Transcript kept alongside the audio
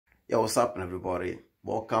Yo, what's up, everybody?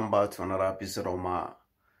 Welcome back to another episode of my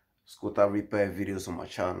scooter repair videos on my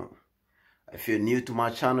channel. If you're new to my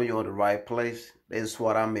channel, you're in the right place. This is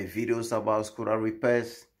what I make videos about: scooter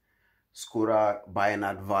repairs, scooter buying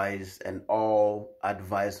advice, and all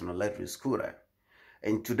advice on electric scooter.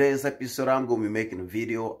 In today's episode, I'm going to be making a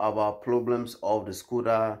video about problems of the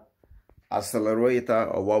scooter accelerator,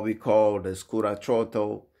 or what we call the scooter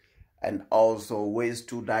throttle, and also ways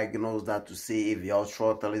to diagnose that to see if your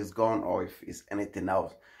throttle is gone or if it's anything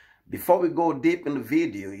else. Before we go deep in the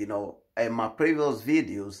video, in my previous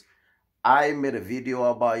videos, I made a video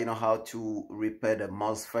about, how to repair the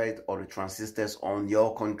MOSFET or the transistors on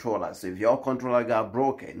your controller. So if your controller got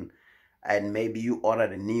broken and maybe you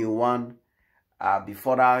ordered a new one,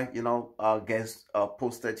 before that, gets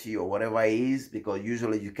posted to you or whatever it is, because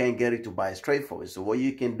usually you can't get it to buy straightforward. So what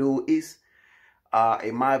you can do is,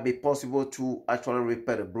 it might be possible to actually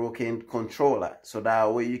repair the broken controller, so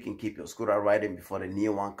that way you can keep your scooter riding before the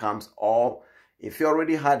new one comes. Or if you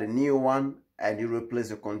already had a new one and you replace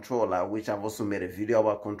the controller, which I've also made a video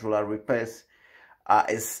about controller repairs,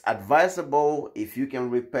 it's advisable if you can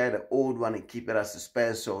repair the old one and keep it as a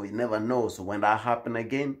spare, so you never know. So when that happens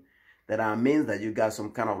again, that means that you got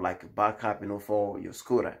some kind of like a backup, for your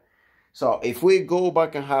scooter. So if we go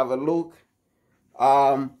back and have a look,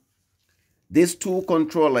 these two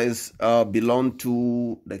controllers belong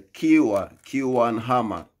to the Q1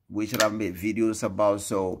 Hammer, which I've made videos about.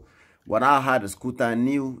 So when I had a scooter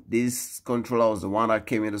new, this controller was the one that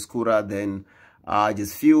came in the scooter. Then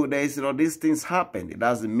just few days, these things happen. It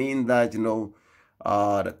doesn't mean that,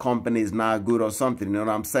 the company is not good or something, you know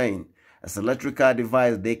what I'm saying? As an electrical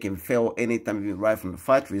device, they can fail anytime you right from the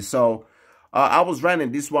factory. So I was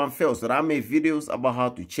running this one failed, so I made videos about how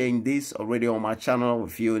to change this already on my channel.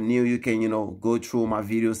 If you're new, you can, go through my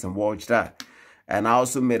videos and watch that. And I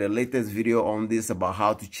also made a latest video on this about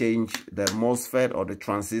how to change the MOSFET or the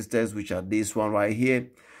transistors, which are this one right here.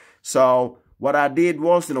 So what I did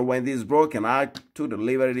was, when this is broken, I took the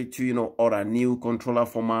liberty to, order a new controller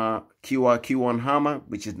for my Q1 Hammer,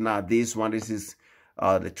 which is not this one. This is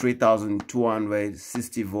the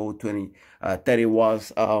 3260 volt 30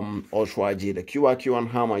 watts Ultra G. The Q1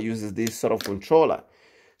 Hammer uses this sort of controller.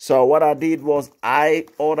 So what I did was I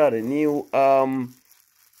ordered a new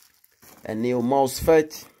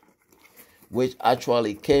MOSFET, which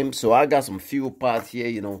actually came. So I got some few parts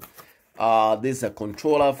here. This is a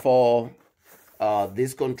controller for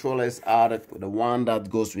these controllers are the one that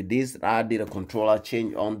goes with this. I did a controller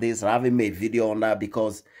change on this. I haven't made video on that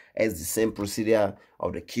because it's the same procedure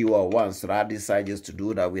of the Q1, so I decided just to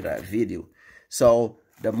do that with that video. So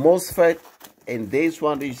the MOSFET in this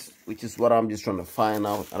one is, which is what I'm just trying to find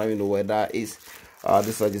out. I don't even know where that is.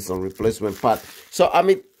 This is just some replacement part. So all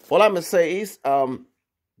I'm gonna say is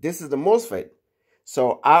this is the MOSFET.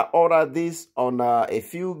 So I ordered this on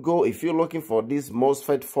if you're looking for this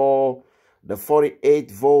MOSFET for the 48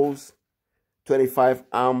 volts 25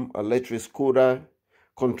 amp electric scooter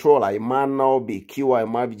controller, it might not be Q1, it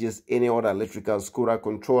might be just any other electrical scooter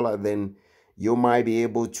controller, then you might be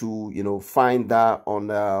able to find that on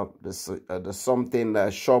the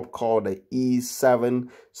something shop called the E7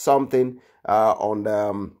 something on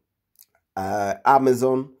the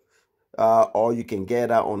Amazon, or you can get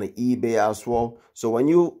that on the eBay as well. So when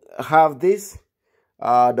you have this,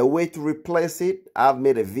 the way to replace it, I've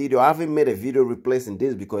made a video. I haven't made a video replacing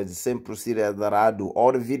this because it's the same procedure that I do.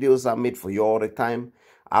 All the videos I made for you all the time,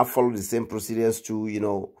 I follow the same procedures to,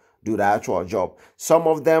 do the actual job. Some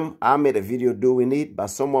of them, I made a video doing it, but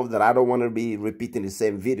some of them, I don't want to be repeating the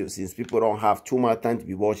same video since people don't have too much time to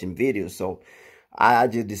be watching videos. So I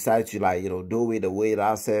just decided to, do it the way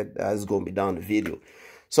that I said it's going to be done in the video.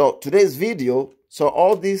 So today's video, so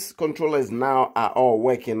all these controllers now are all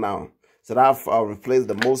working now. So I've replaced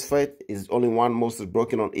the MOSFET. Is only one MOSFET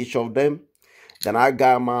broken on each of them. Then I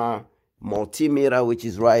got my multimeter, which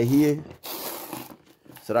is right here.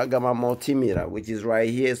 So I got my multimeter, which is right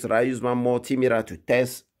here. So I use my multimeter to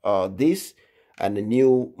test this and the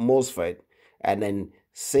new MOSFET, and then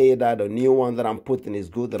say that the new one that I'm putting is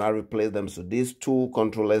good, and I replace them. So these two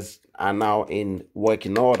controllers are now in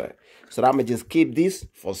working order. So I'm gonna just keep this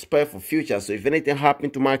for spare for future. So if anything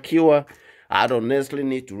happened to my Q1, I don't necessarily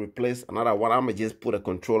need to replace another one. I'm gonna just put a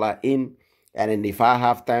controller in, and then if I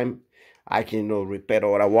have time, I can repair the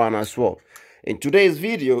other one as well. In today's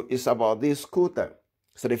video is about this scooter.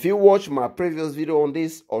 So if you watch my previous video on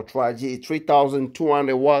this Ultra G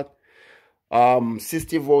 3200 watt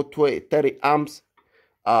 60 volt 30 amps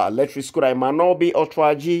electric scooter, it might not be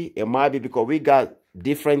Ultra G. It might be because we got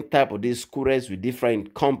different type of these scooters with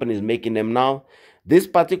different companies making them now. This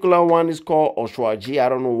particular one is called Ultra G. I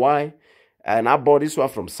don't know why. And I bought this one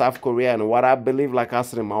from South Korea. And what I believe, like I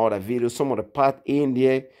said in my other video, some of the part in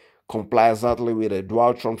there comply exactly with the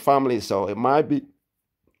Dualtron family. So it might be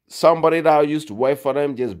somebody that used to work for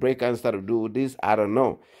them just break and start to do this. I don't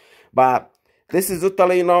know. But this is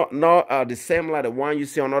totally not the same like the one you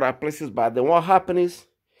see on other places. But then what happened is,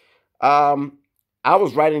 I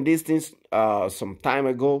was writing these things some time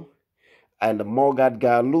ago, and the mortgage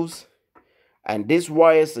got loose. And these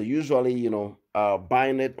wires are usually, you know,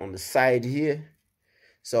 binded on the side here.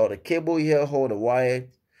 So the cable here hold the wire,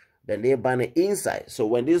 then they bind it inside. So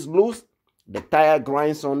when this loose, the tire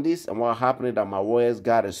grinds on this, and what happened is that my wires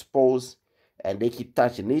got exposed and they keep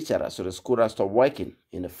touching each other. So the scooter stopped working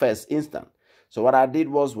in the first instant. So what I did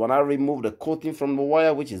was, when I removed the coating from the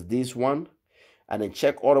wire, which is this one, and then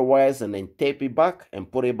check all the wires and then tape it back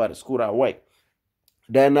and put it by the scooter away.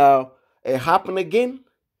 Then it happened again,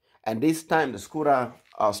 and this time the scooter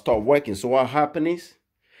stopped working. So what happened is,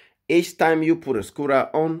 each time you put a scooter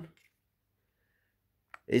on,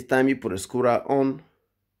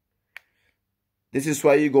 this is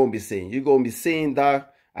what you're going to be seeing. You're going to be seeing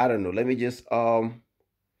that, I don't know, let me just, I'm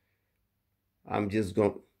just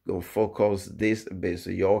going to focus this a bit so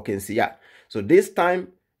y'all can see. Yeah. So this time,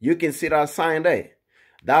 you can see that sign there.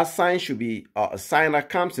 That sign should be a sign that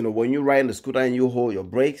comes, you know, when you ride in the scooter and you hold your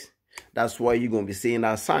brakes. That's why you're going to be seeing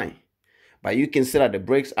that sign. But you can see that the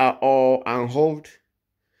brakes are all on hold.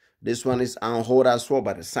 This one is on hold as well,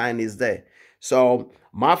 but the sign is there. So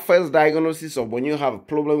my first diagnosis of when you have a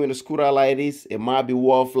problem with a scooter like this, it might be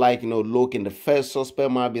worth, like, you know, looking. The first suspect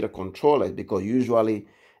might be the controller, because usually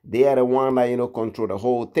they are the one that, you know, control the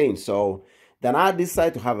whole thing. So then I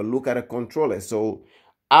decided to have a look at the controller. So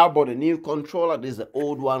I bought a new controller. This is the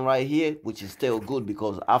old one right here, which is still good,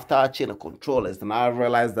 because after I changed the controllers, then I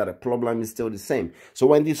realized that the problem is still the same. So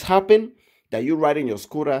when this happened, that you're riding your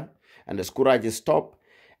scooter and the scooter just stopped,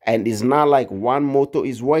 and it's not like one motor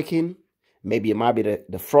is working. Maybe it might be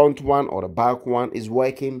the front one or the back one is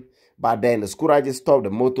working, but then the scooter just stopped. The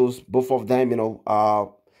motors, both of them, you know,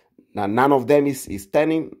 now none of them is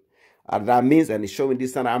turning. That means, and it's showing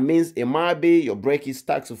this, and that means it might be your brake is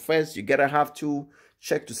stuck. So first, you gotta have to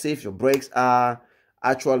check to see if your brakes are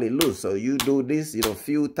actually loose. So you do this, you know, a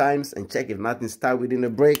few times and check if nothing's stuck within the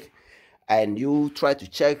brake, and you try to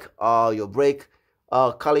check your brake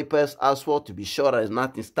calipers as well to be sure that there's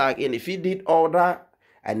nothing stuck. And if you did all that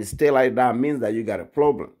and it's still like that, means that you got a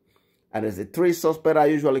problem. And there's a three suspect that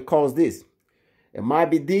usually cause this. It might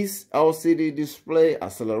be this LCD display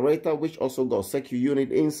accelerator, which also got secure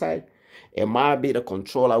unit inside. It might be the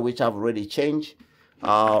controller, which I've already changed.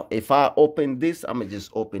 If I open this, I'm gonna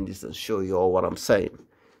just open this and show you all what I'm saying.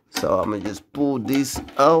 So I'm gonna just pull this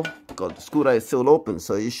out, because the scooter is still open,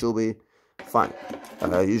 so it should be fine.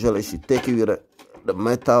 Usually she take you with the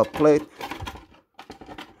metal plate.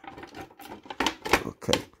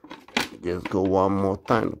 Okay, just go one more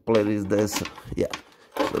time. The plate is there. So yeah,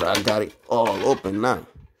 so I got it all open now.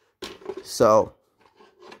 So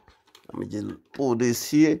let me just pull this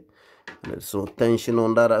here, and there's some tension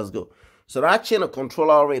on that as go. So that chain of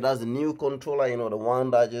controller already, that's the new controller, you know, the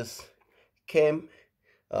one that just came.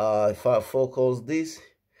 If I focus this,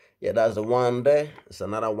 yeah, that's the one there. It's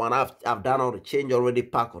another one. I've done all the change already,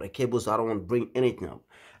 pack all the cables, so I don't want to bring anything up.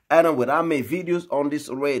 Anyway, I made videos on this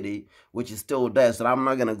already, which is still there, so I'm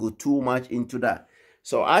not gonna go too much into that.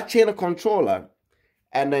 So I change the controller,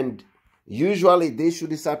 and then usually this should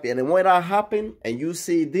disappear. And then when that happens, and you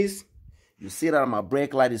see this, you see that my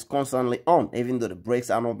brake light is constantly on, even though the brakes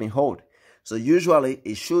are not being held. So usually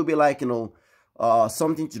it should be like, you know,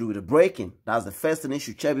 something to do with the braking. That's the first thing you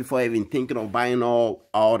should check before even thinking of buying all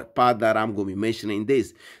the parts that I'm going to be mentioning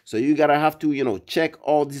this. So you gotta have to, you know, check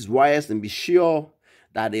all these wires and be sure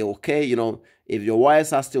that they're okay. You know, if your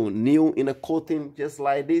wires are still new in the coating, just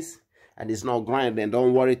like this, and it's not grinded, then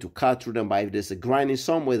don't worry to cut through them. But if there's a grinding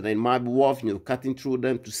somewhere, then it might be worth, you know, cutting through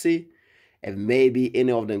them to see if maybe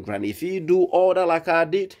any of them grind. If you do all that like I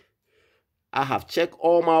did, I have checked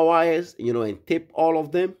all my wires, you know, and taped all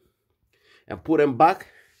of them and put them back,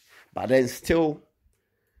 but then still,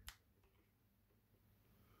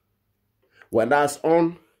 when that's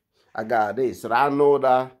on, I got this. So I know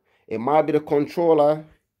that it might be the controller,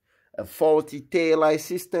 a faulty tail light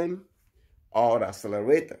system, or the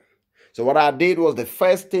accelerator. So what I did was, the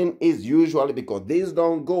first thing is, usually, because these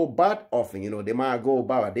don't go bad often, you know, they might go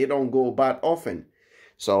bad, but they don't go bad often.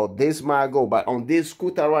 So this might go, but on this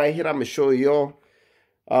scooter right here, I'm gonna show you.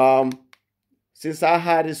 Since I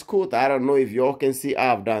had this scooter, I don't know if y'all can see,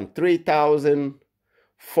 I've done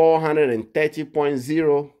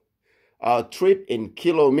 3,430.0 trip in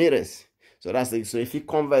kilometers. So that's it. So if you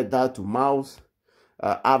convert that to miles,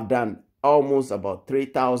 I've done almost about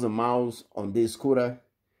 3,000 miles on this scooter,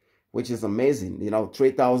 which is amazing.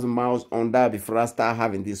 3,000 miles on that before I start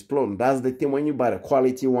having this problem. That's the thing, when you buy a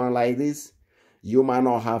quality one like this, you might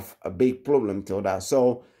not have a big problem till that.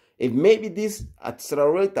 So if maybe this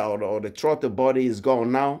accelerator or the throttle body is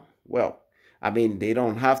gone now, well, I mean, they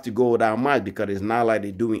don't have to go that much, because it's not like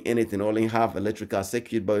they're doing anything. Only have electrical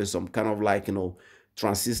circuit, but some kind of like,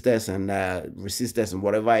 transistors and resistors and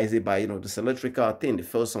whatever is it. But this electrical thing, they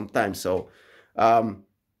fail sometimes. So I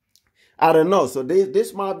don't know. So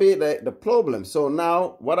this might be the problem. So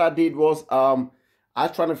now what I did was I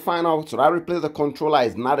tried to find out, should I replace the controller?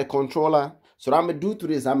 It's not a controller. So what I'm gonna do to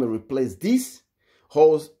this, I'm gonna replace this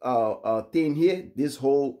whole thing here, this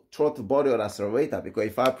whole throttle body or accelerator. Because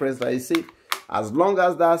if I press that, you see, as long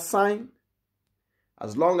as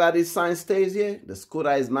this sign stays here, the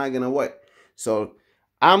scooter is not gonna work. So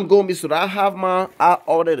I'm gonna be, so I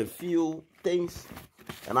ordered a few things,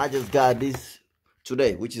 and I just got this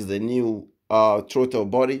today, which is the new throttle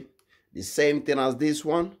body, the same thing as this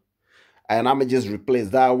one. And I'm gonna just replace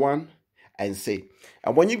that one and see.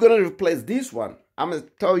 And when you're gonna replace this one, I'm gonna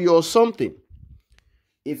tell you something.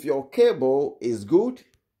 If your cable is good,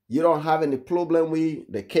 you don't have any problem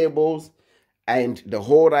with the cables, and the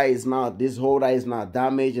holder is not, this holder is not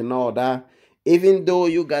damaged and all that, even though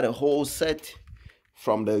you got a whole set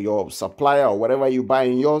from your supplier or whatever you buy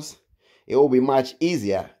in yours, it will be much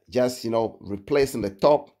easier just replacing the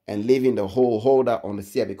top and leaving the whole holder on the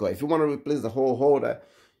seat. Because if you want to replace the whole holder,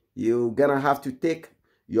 you're gonna have to take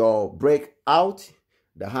your brake out,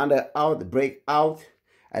 the handle out, the brake out,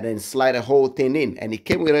 and then slide the whole thing in. And it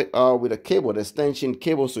came with a cable, the extension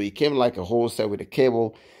cable. So it came like a whole set with a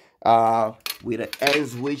cable, with the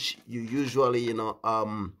ends which you usually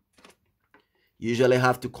usually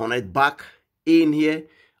have to connect back in here.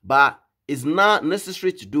 But it's not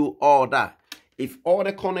necessary to do all that if all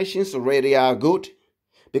the connections already are good.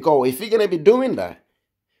 Because if you're gonna be doing that,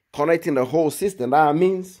 connecting the whole system, that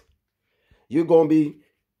means you're gonna be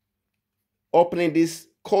opening this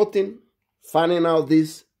coating, finding out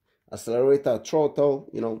this accelerator throttle,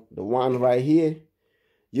 the one right here.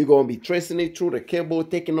 You're going to be tracing it through the cable,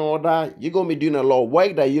 taking all that. You're going to be doing a lot of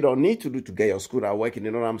work that you don't need to do to get your scooter working,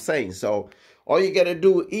 you know what I'm saying? So all you got to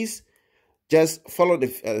do is just follow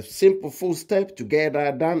the simple full step to get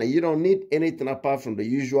that done. And you don't need anything apart from the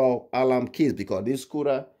usual alarm keys, because this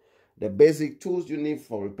scooter, the basic tools you need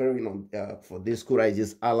for repairing for this scooter is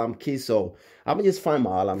just alarm keys. So I'm going to just find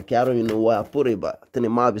my alarm key. I don't even know where I put it, but I think it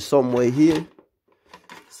might be somewhere here.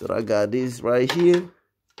 So I got this right here.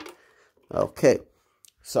 Okay.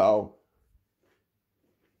 So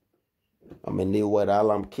I'm gonna need where the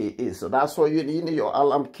alarm key is. So that's what you need your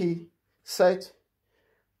alarm key set.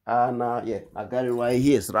 And yeah, I got it right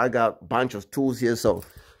here. So I got a bunch of tools here. So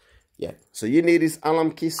yeah, so you need this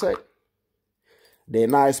alarm key set. They're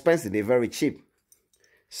not expensive, they're very cheap.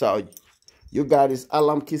 So you got this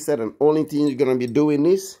alarm key set, and only thing you're gonna be doing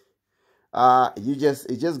is you're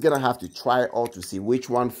just gonna have to try all to see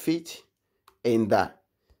which one fit in that.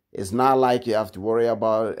 It's not like you have to worry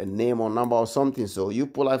about a name or number or something. So you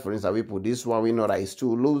pull out, for instance, we put this one, we know that it's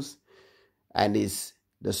too loose and it's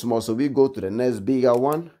the small. So we go to the next bigger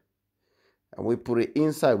one and we put it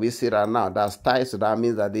inside. We see that now that's tight. So that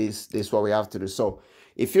means that this is what we have to do. So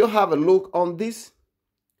if you have a look on this,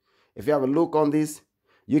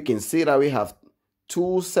 you can see that we have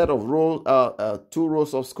two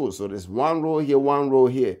rows of screws. So there's one row here, one row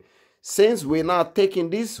here. Since we're not taking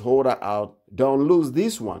this holder out, don't lose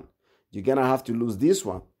this one. You're gonna have to lose this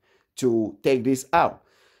one to take this out.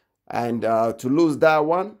 And to lose that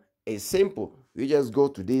one is simple. You just go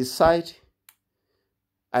to this side.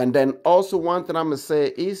 And then also one thing I'm gonna say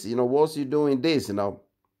is, once you're doing this,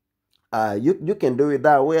 you can do it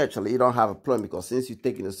that way. Actually, you don't have a problem, because since you're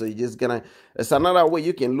taking it, so you're just gonna, it's another way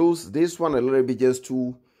you can lose this one a little bit, just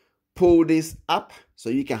to pull this up so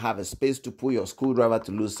you can have a space to pull your screwdriver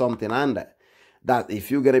to lose something under that. If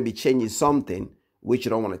you're gonna be changing something which you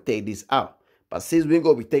don't want to take this out, but since we're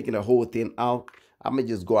gonna be taking the whole thing out, I'm gonna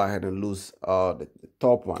just go ahead and lose the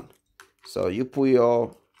top one. So you put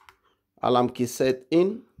your alarm key set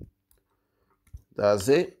in, that's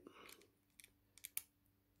it,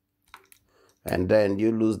 and then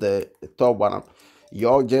you lose the top one.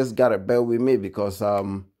 Y'all just gotta bear with me, because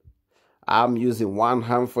I'm using one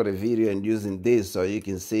hand for the video and using this, so you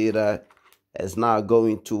can see that it's not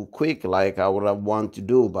going too quick like I would have wanted to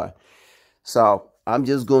do. But so I'm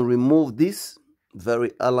just going to remove this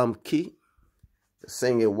very alarm key,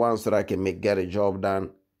 saying it once so that I can get a job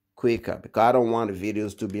done quicker, because I don't want the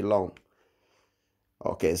videos to be long.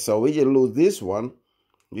 Okay, so we just lose this one.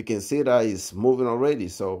 You can see that it's moving already.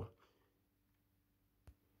 So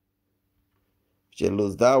You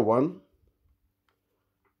lose that one.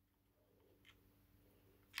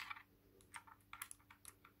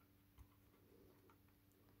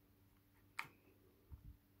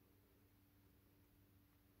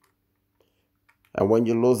 And when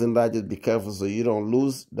you're losing that, just be careful so you don't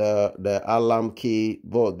lose the alarm key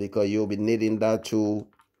board, because you'll be needing that to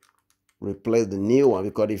replace the new one.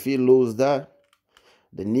 Because if you lose that,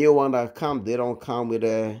 the new one that comes, they don't come with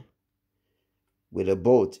a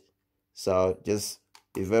board. So just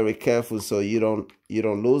be very careful so you don't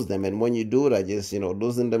lose them. And when you do that, just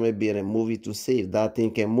losing them may be in a movie to see if that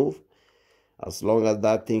thing can move. As long as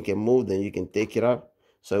that thing can move, then you can take it out.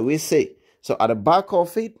 So we see. So at the back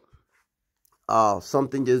of it,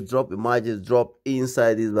 something just dropped. It might just drop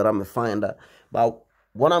inside this, but I'm gonna find that. But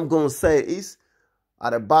what I'm gonna say is,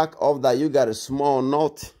 at the back of that, you got a small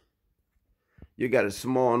knot. You got a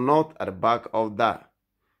small knot at the back of that.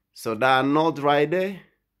 So that knot right there,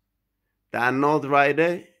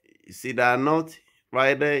 you see that knot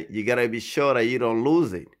right there? You gotta be sure that you don't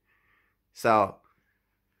lose it. So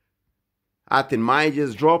I think mine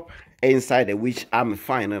just dropped inside it, which I'm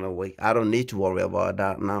finding a way. I don't need to worry about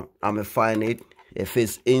that now. I'm gonna find it. If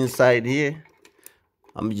it's inside here,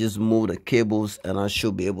 I'm gonna just move the cables and I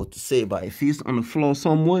should be able to see. But if it's on the floor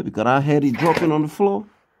somewhere, because I heard it dropping on the floor,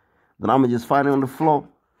 then I'm gonna just find it on the floor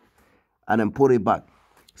and then put it back.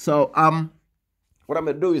 So what I'm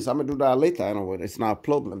gonna do is I'm gonna do that later anyway. It's not a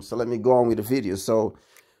problem. So let me go on with the video. So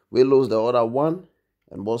we lose the other one,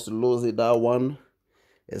 and once we lose it, that one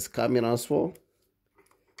is coming as well.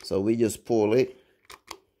 So we just pull it.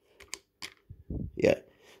 Yeah.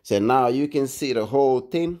 So now you can see the whole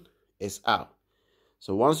thing is out.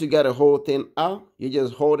 So once you get the whole thing out, you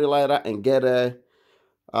just hold it like that and get the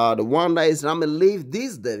one that is. I'm gonna leave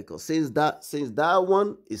this there, because since that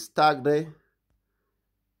one is stuck there,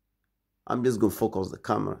 I'm just gonna focus the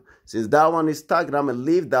camera. Since that one is stuck, I'm gonna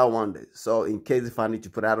leave that one there. So in case if I need to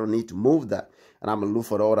put it, I don't need to move that, and I'm gonna look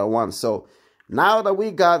for the other one. So now that we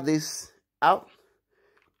got this out,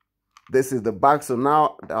 this is the back. So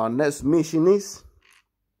now our next mission is,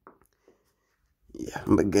 yeah,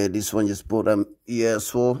 I'm gonna get this one. Just put them here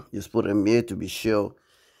as well. Just put them here to be sure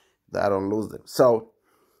that I don't lose them. So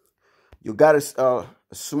you got a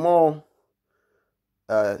small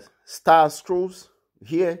star screws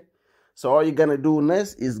here. So all you're gonna do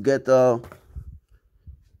next is get a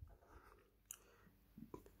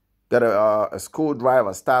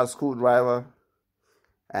screwdriver, star screwdriver,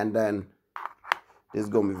 and then it's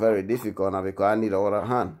gonna be very difficult now because I need the other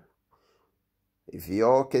hand. If you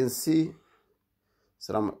all can see,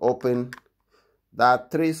 so I'm open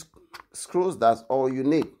that 3 screws. That's all you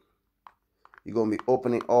need. You're gonna be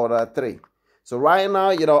opening all that 3. So right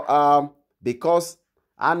now, because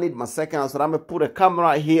I need my second, so I'm gonna put a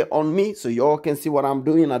camera here on me so you all can see what I'm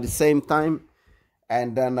doing at the same time.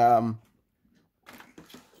 And then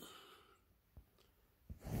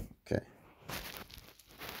okay,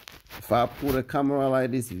 if I put a camera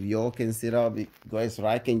like this, if you all can see that, because so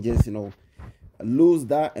I can just lose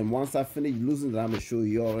that, and once I finish losing that, I'm gonna show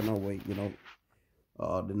you all in a way,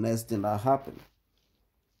 the next thing that happened.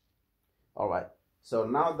 All right, so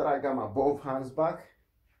now that I got my both hands back,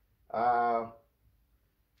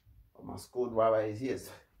 my screwdriver is here,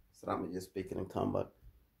 so I'm gonna just pick it and come back.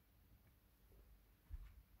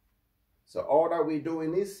 So all that we're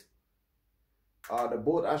doing is the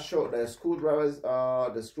bolt I showed, the screwdrivers,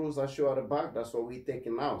 the screws I showed at the back, that's what we're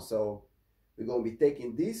taking now. So we're gonna be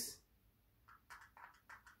taking this.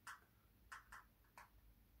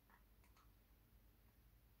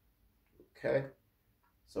 Okay,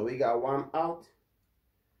 so we got one out,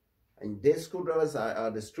 and these screwdrivers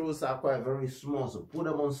the screws are quite very small, so put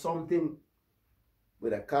them on something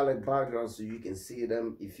with a colored background so you can see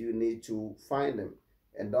them if you need to find them,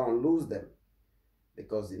 and don't lose them,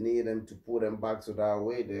 because you need them to put them back so that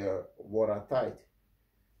way they're watertight.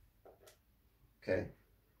 Okay.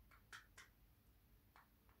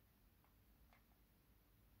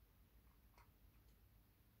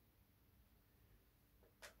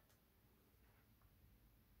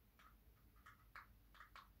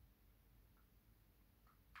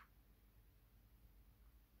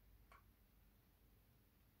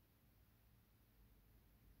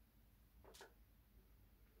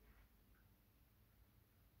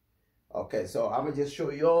 Okay, so I'm gonna just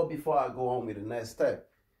show you all before I go on with the next step.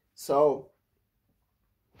 So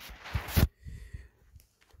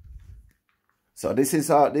this is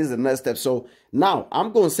the next step. So now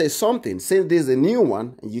I'm gonna say something. Since this is a new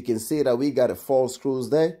one, and you can see that we got 4 screws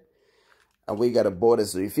there, and we got a border.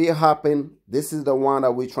 So if it happen, this is the one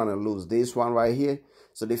that we're trying to lose. This one right here.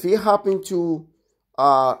 So if you happen to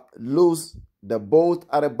lose the bolt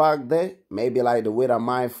at the back there, maybe like the way that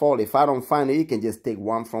mine fall. If I don't find it, you can just take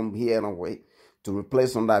one from here and away to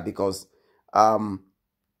replace on that, because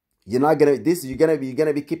you're not gonna you're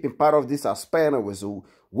gonna be keeping part of this as spare anyway. So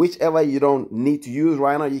whichever you don't need to use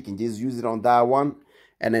right now, you can just use it on that one,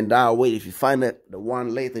 and then that way if you find it the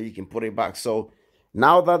one later, you can put it back. So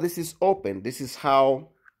now that this is open, this is how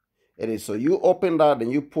it is. So you open that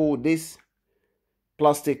and you pull this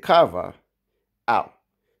plastic cover out.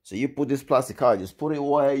 So you put this plastic cover, just put it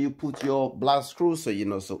where you put your black screw, so you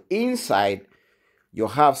know. So inside you'll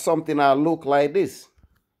have something that look like this.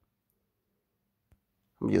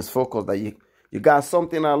 Just focus that you got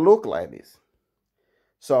something that look like this.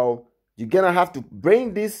 So you're gonna have to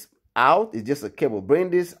bring this out. It's just a cable. Bring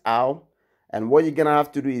this out, and what you're gonna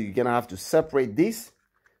have to do is you're gonna have to separate this.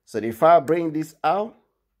 So if I bring this out,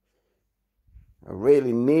 I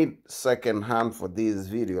really need second hand for this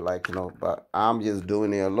video, like, you know, but I'm just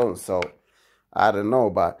doing it alone, so I don't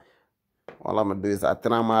know. But all I'm gonna do is I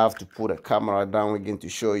think I'm gonna have to put a camera down again to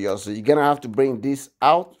show you. So you're gonna have to bring this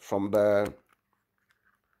out from the,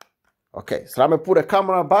 okay, so I'm gonna put a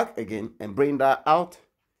camera back again and bring that out,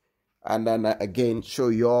 and then again show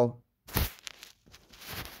you all.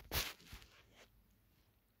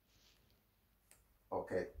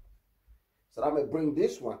 Okay, so I'm gonna bring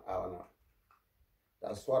this one out now.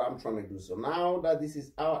 That's what I'm trying to do. So now that this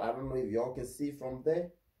is out, I don't know if y'all can see from there,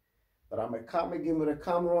 but I'm gonna come again with a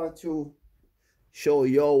camera to show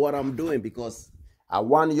y'all what I'm doing, because I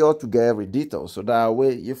want y'all to get every detail, so that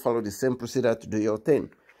way you follow the same procedure to do your thing.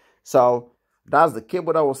 So that's the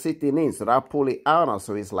cable that was sitting in. So that pull it out now,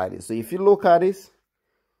 so it's like this. So if you look at this,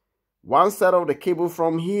 one side of the cable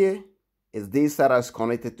from here is this side that's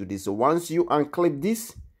connected to this. So once you unclip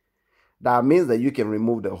this, that means that you can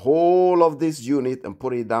remove the whole of this unit and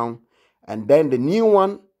put it down. And then the new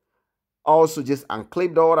one, also just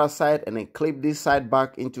unclip the other side and then clip this side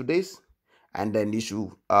back into this. And then you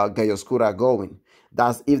should get your scooter going.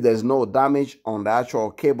 That's if there's no damage on the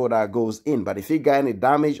actual cable that goes in. But if you got any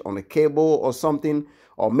damage on the cable or something,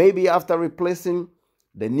 or maybe after replacing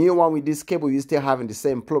the new one with this cable, you're still having the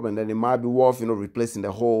same problem, then it might be worth, you know, replacing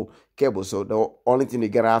the whole cable. So the only thing you're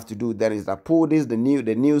gonna have to do then is that pull this, the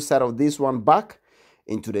new side of this one back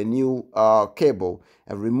into the new cable,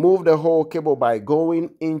 and remove the whole cable by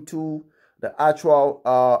going into the actual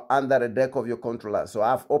under the deck of your controller. So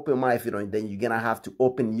I've opened my, if you don't, then you're gonna have to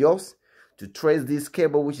open yours to trace this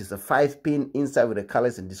cable, which is a 5-pin inside with the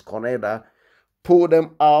colors and disconnector. Pull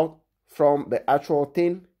them out from the actual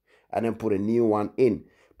thing and then put a new one in.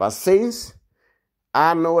 But since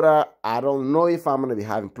I know that I don't know if I'm gonna be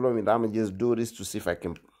having problem, I'm gonna just do this to see if I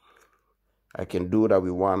can do that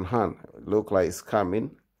with one hand. It look like it's coming.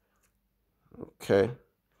 Okay,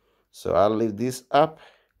 so I'll leave this up,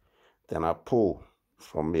 then I pull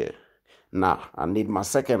from here. Now I need my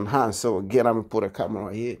second hand, so again I'm gonna put a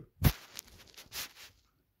camera here.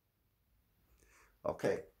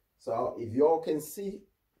 Okay, so if y'all can see,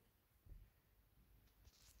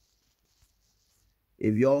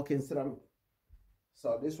 them.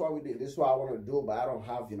 So this is what we did. This is what I want to do, but I don't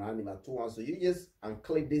have, you know, I need my 2 hands. So you just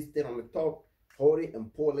unclip this thing on the top, hold it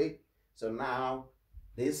and pull it. So now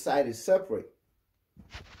this side is separate.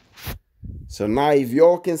 So now if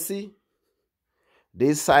y'all can see,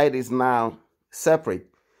 this side is now separate.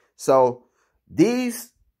 So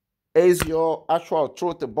this is your actual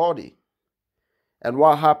throttle body. And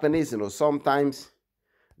what happened is, you know, sometimes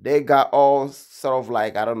they got all sort of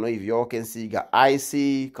like, I don't know if y'all can see, you got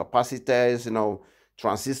IC, capacitors, you know,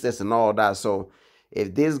 transistors and all that. So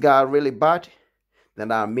if this got really bad, then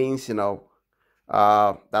that means, you know,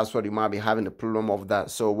 that's what you might be having the problem of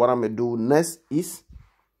that. So what I'm going to do next is,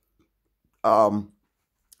 I'm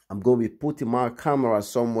going to be putting my camera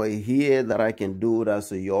somewhere here that I can do that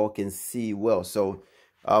so y'all can see well. So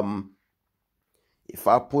if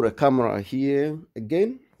I put a camera here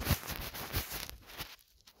again,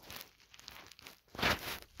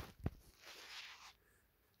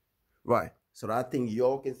 right, so I think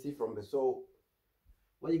y'all can see from the, so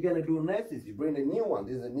what you're gonna do next is you bring the new one.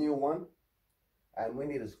 This is a new one, and we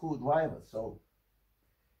need a screwdriver. So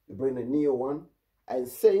you bring the new one, and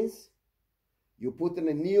since you put in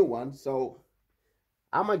a new one, so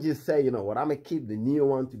I'm gonna just say, you know what, I'm gonna keep the new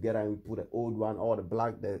one together and put the old one, or the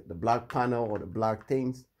black panel or the black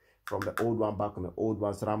things from the old one back on the old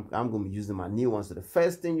one. So I'm gonna be using my new one. So the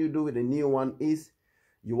first thing you do with the new one is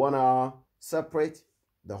you wanna separate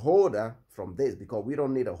the holder from this, because we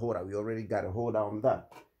don't need a holder. We already got a holder on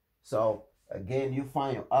that. So again, you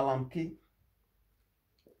find your Allen key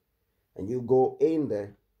and you go in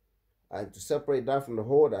there, and to separate that from the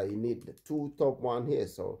holder, you need the 2 top one here.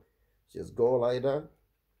 So just go like that,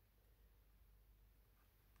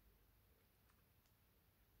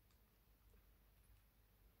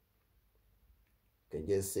 You can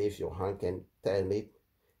just see if your hand can turn it,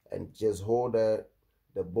 and just hold the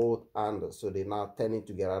both under so they're not turning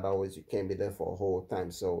together. Otherwise, you can't be there for a whole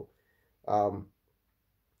time. So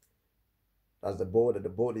that's the bolt. The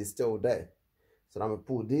bolt is still there. So I'm gonna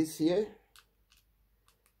put this here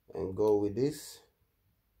and go with this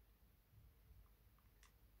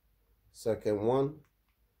second one.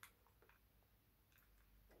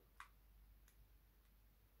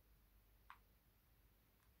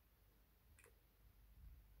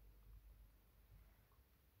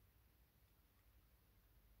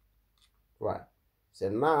 Right. So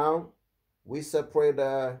now we separate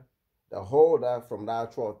the holder from the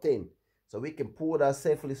actual thing, so we can pull that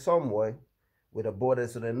safely somewhere with the border.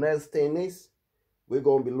 So the next thing is we're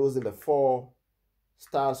going to be losing the 4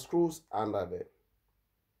 star screws under there.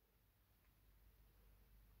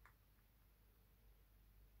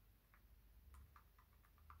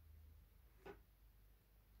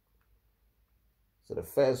 So the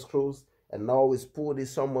first screws, and always pull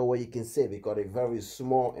this somewhere where you can see, because they're very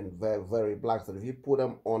small and very, very black. So if you put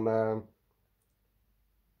them on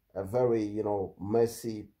a very, you know,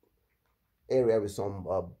 messy area with some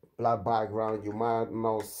black background, you might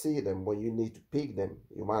not see them when you need to pick them.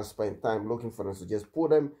 You might spend time looking for them. So just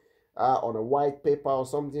put them on a white paper or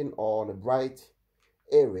something, or on a bright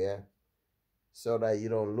area, so that you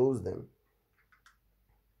don't lose them.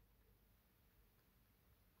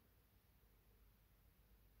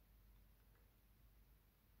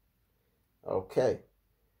 Okay,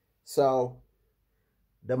 so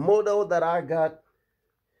the model that I got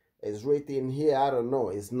is written here. I don't know,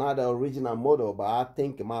 it's not the original model, but I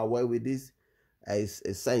think it might work with this.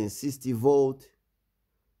 It's saying 60 volt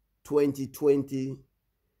 2020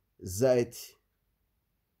 Z2.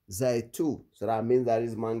 So that means that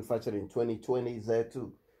is manufactured in 2020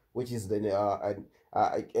 Z2, which is the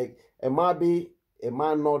it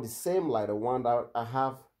might not the same like the one that I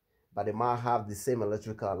have, but it might have the same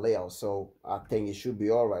electrical layout. So I think it should be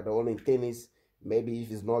all right. The only thing is, maybe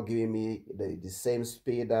if it's not giving me the same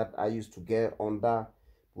speed that I used to get on that,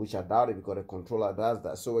 which I doubt it, because the controller does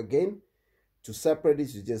that. So again, to separate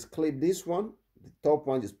this, you just clip this one, the top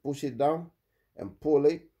one, just push it down and pull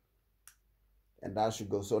it, and that should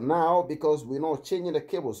go. So now, because we're not changing the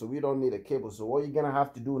cable, so we don't need a cable. So what you're gonna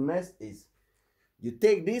have to do next is you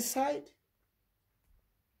take this side,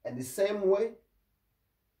 and the same way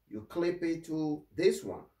you clip it to this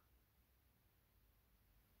one.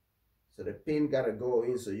 So the pin gotta go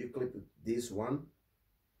in, so you clip this one.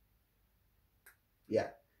 Yeah,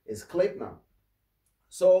 it's clipped now.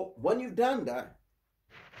 So when you've done that,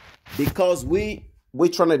 because we're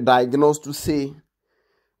trying to diagnose to see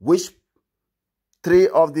which 3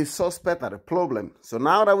 of the suspects are the problem. So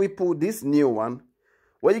now that we put this new one,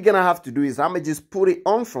 what you're gonna have to do is I'm gonna just put it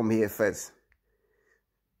on from here first.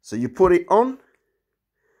 So you put it on,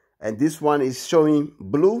 and this one is showing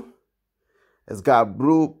blue. It's got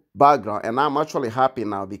blue background, and I'm actually happy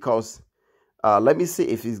now, because let me see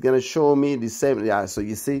if it's gonna show me the same. Yeah, so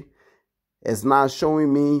you see it's not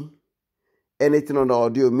showing me anything on the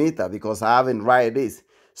audio meter because I haven't write this.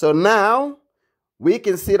 So now we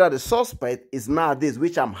can see that the suspect is not this,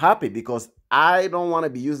 which I'm happy, because I don't want to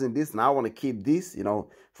be using this now. I want to keep this, you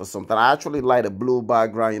know, for something. I actually like the blue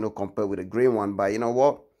background, you know, compared with the green one. But you know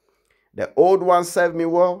what? The old one served me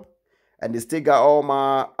well, and they still got all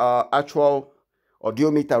my actual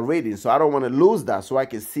audiometer reading. So I don't want to lose that, so I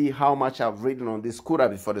can see how much I've reading on this scooter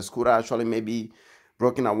before the scooter actually maybe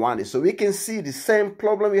broken and wounded. So we can see the same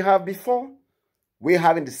problem we have before. We're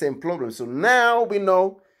having the same problem. So now we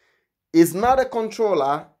know it's not a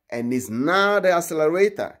controller and it's not the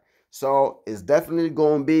accelerator. So it's definitely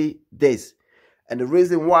going to be this. And the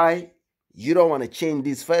reason why you don't want to change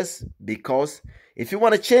this first, because if you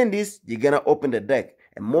want to change this, you're going to open the deck.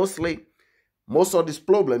 And most of these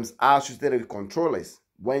problems are associated with controllers.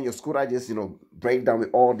 When your scooter just, you know, break down with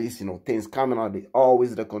all these, you know, things coming out, they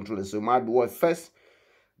always the controller. So it might be worth first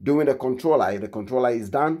doing the controller. If the controller is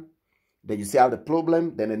done, then you see how the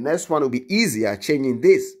problem, then the next one will be easier changing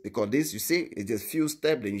this, because this, you see, it's just few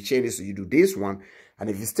steps, then you change it, so you do this one. And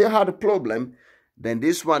if you still have the problem, then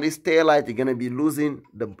this one, this tail light, you're going to be losing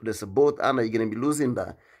there's a bolt under, you're going to be losing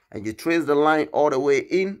that. And you trace the line all the way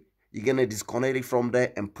in, you're going to disconnect it from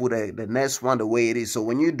there and put the next one the way it is. So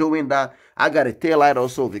when you're doing that, I got a tail light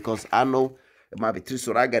also, because I know it might be too,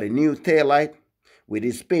 so I got a new tail light with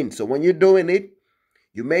this pin. So when you're doing it,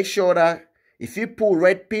 you make sure that if you pull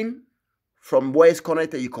red pin from where it's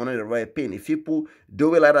connected, you connect the red pin. If you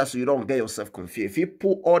do it like that, so you don't get yourself confused. If you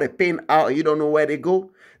pull all the pin out and you don't know where they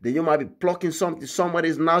go, then you might be plucking something somewhere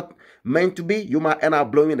is not meant to be. You might end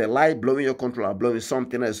up blowing the light, blowing your controller, blowing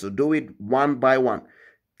something else. So do it one by one.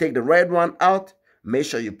 Take the red one out, make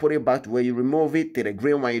sure you put it back to where you remove it, to the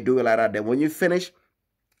green one, you do it like that. Then when you finish,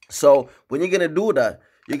 so when you're gonna do that,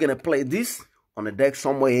 you're gonna play this on the deck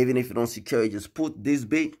somewhere. Even if you don't secure it, just put this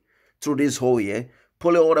bit through this hole here,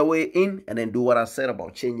 pull it all the way in, and then do what I said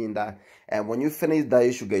about changing that. And when you finish that,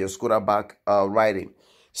 you should get your scooter back right in.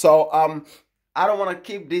 So I don't want to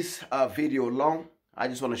keep this video long. I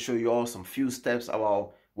just want to show you all some few steps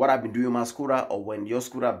about what I've been doing with my scooter, or when your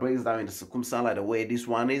scooter breaks down in the circumstance like the way this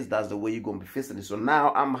one is, that's the way you're going to be fixing it. So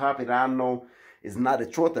now I'm happy that I know it's not the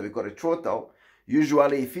throttle, because the throttle,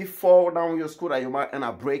 usually if you fall down your scooter, you might end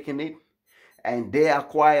up breaking it. And they are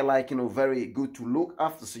quite, like, you know, very good to look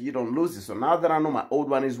after, so you don't lose it. So now that I know my old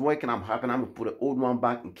one is working, I'm happy. I'm going to put the old one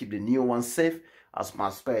back and keep the new one safe as my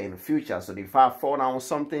spare in the future. So if I fall down on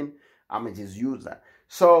something, I'm going to just use that.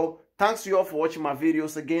 So thanks to you all for watching my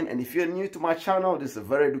videos again. And if you're new to my channel, this is a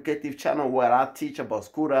very educative channel where I teach about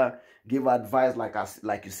scooter, give advice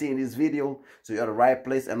like you see in this video. So you're at the right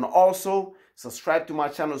place. And also subscribe to my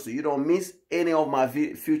channel so you don't miss any of my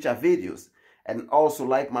future videos. And also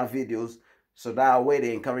like my videos, so that way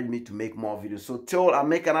they encourage me to make more videos. So till I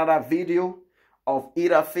make another video of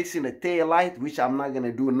either fixing the tail light, which I'm not going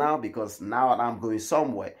to do now because now I'm going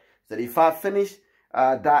somewhere. So if I finish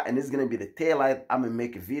that and it's going to be the tail light, I'm going to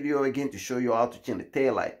make a video again to show you how to change the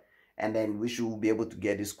tail light. And then we should be able to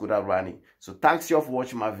get this scooter running. So thanks you all for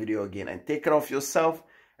watching my video again. And take care of yourself.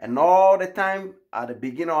 And all the time, at the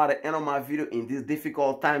beginning or at the end of my video, in these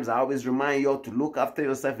difficult times, I always remind you all to look after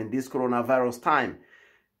yourself in this coronavirus time.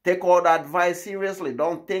 Take all the advice seriously.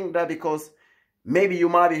 Don't think that because maybe you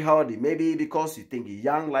might be healthy, maybe because you think you're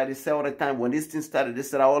young, like they say all the time. When this thing started, they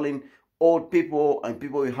said all in old people and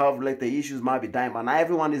people who have like the issues might be dying, but not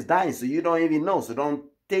everyone is dying, so you don't even know. So don't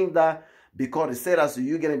think that because they said that, so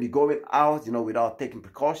you're gonna be going out, you know, without taking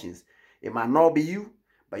precautions. It might not be you,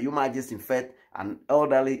 but you might just infect an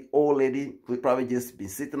elderly old lady who probably just been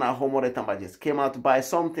sitting at home all the time, but just came out to buy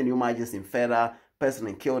something. You might just infect that person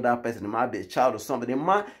and kill that person. It might be a child or something.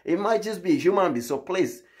 It might just be a human being. So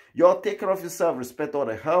please, y'all take care of yourself, respect all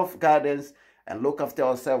the health guidance, and look after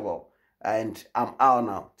yourself well. And I'm out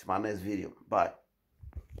now to my next video. Bye.